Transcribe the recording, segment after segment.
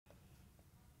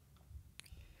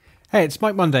Hey, it's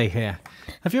Mike Monday here.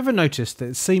 Have you ever noticed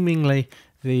that seemingly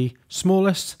the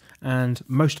smallest and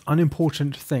most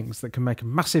unimportant things that can make a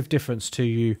massive difference to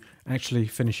you actually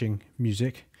finishing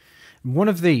music? One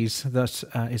of these that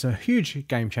is a huge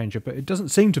game changer, but it doesn't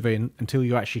seem to be until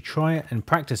you actually try it and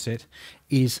practice it,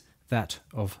 is that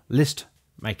of list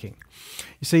making.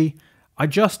 You see, I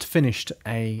just finished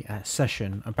a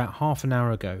session about half an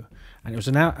hour ago, and it was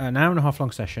an hour and a half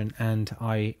long session, and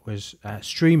I was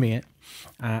streaming it.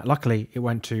 Luckily, it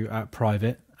went to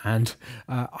private, and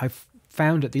I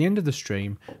found at the end of the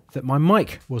stream that my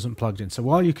mic wasn't plugged in. So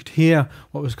while you could hear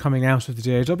what was coming out of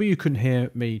the DAW, you couldn't hear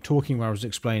me talking where I was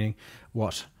explaining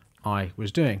what I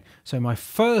was doing. So my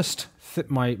first,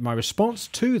 my response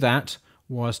to that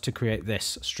was to create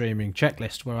this streaming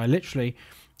checklist where I literally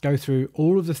go through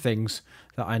all of the things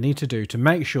that I need to do to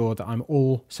make sure that I'm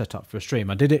all set up for a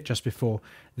stream. I did it just before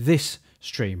this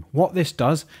stream. What this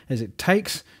does is it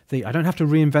takes I don't have to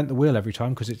reinvent the wheel every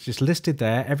time because it's just listed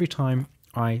there. Every time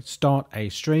I start a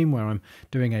stream where I'm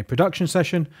doing a production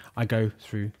session, I go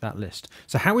through that list.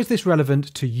 So how is this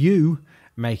relevant to you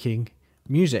making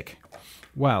music?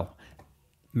 Well,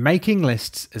 making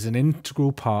lists is an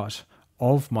integral part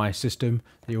of my system,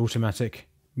 the Automatic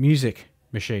Music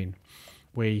Machine.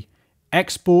 We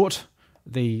export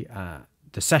the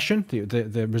session,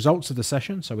 the results of the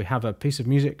session. So we have a piece of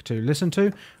music to listen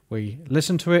to. We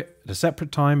listen to it at a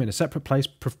separate time in a separate place,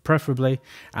 preferably,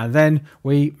 and then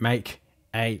we make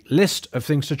a list of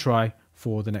things to try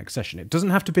for the next session. It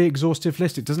doesn't have to be an exhaustive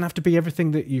list. It doesn't have to be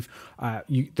everything that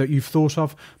you've thought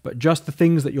of, but just the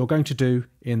things that you're going to do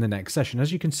in the next session.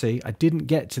 As you can see, I didn't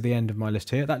get to the end of my list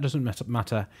here. That doesn't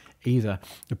matter either.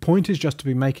 The point is just to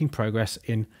be making progress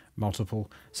in multiple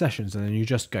sessions, and then you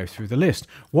just go through the list.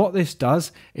 What this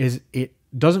does is it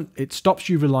stops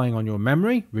you relying on your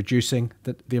memory, reducing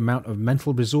the amount of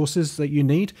mental resources that you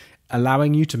need,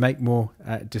 allowing you to make more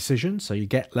decisions so you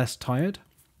get less tired.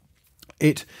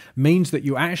 It means that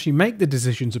you actually make the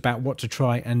decisions about what to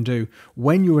try and do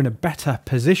when you're in a better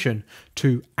position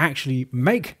to actually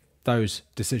make those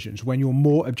decisions, when you're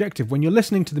more objective, when you're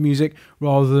listening to the music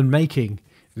rather than making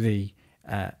the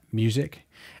music.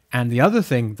 And the other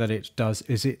thing that it does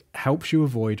is it helps you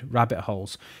avoid rabbit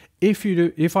holes. If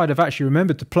I'd have actually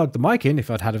remembered to plug the mic in,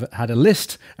 if I'd had a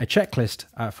list, a checklist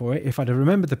for it, if I'd have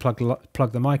remembered to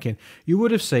plug the mic in, you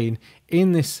would have seen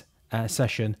in this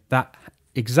session that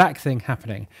exact thing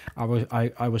happening. I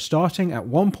was starting at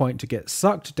one point to get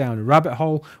sucked down a rabbit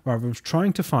hole where I was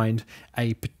trying to find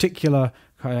a particular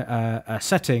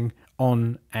setting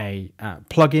on a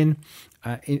plugin.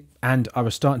 And I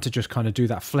was starting to just kind of do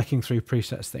that flicking through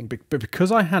presets thing. But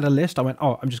because I had a list, I went,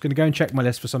 oh, I'm just going to go and check my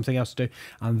list for something else to do.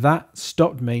 And that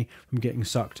stopped me from getting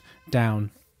sucked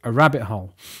down a rabbit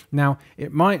hole. Now,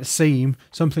 it might seem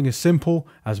something as simple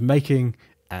as making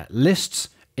lists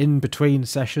in between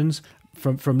sessions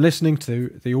from listening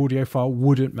to the audio file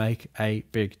wouldn't make a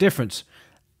big difference.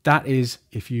 That is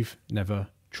if you've never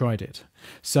tried it.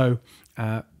 So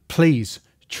please,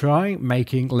 try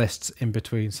making lists in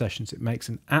between sessions. It makes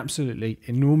an absolutely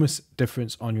enormous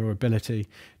difference on your ability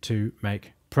to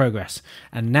make progress.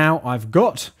 And now I've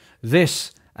got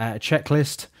this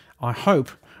checklist. I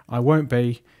hope I won't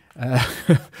be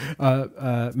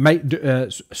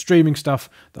streaming stuff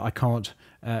that I can't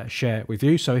share with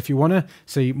you. So if you want to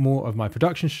see more of my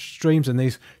production streams and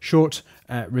these short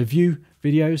review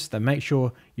videos, then make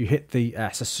sure you hit the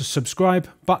subscribe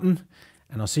button,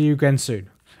 and I'll see you again soon.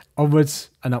 Onwards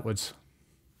and upwards.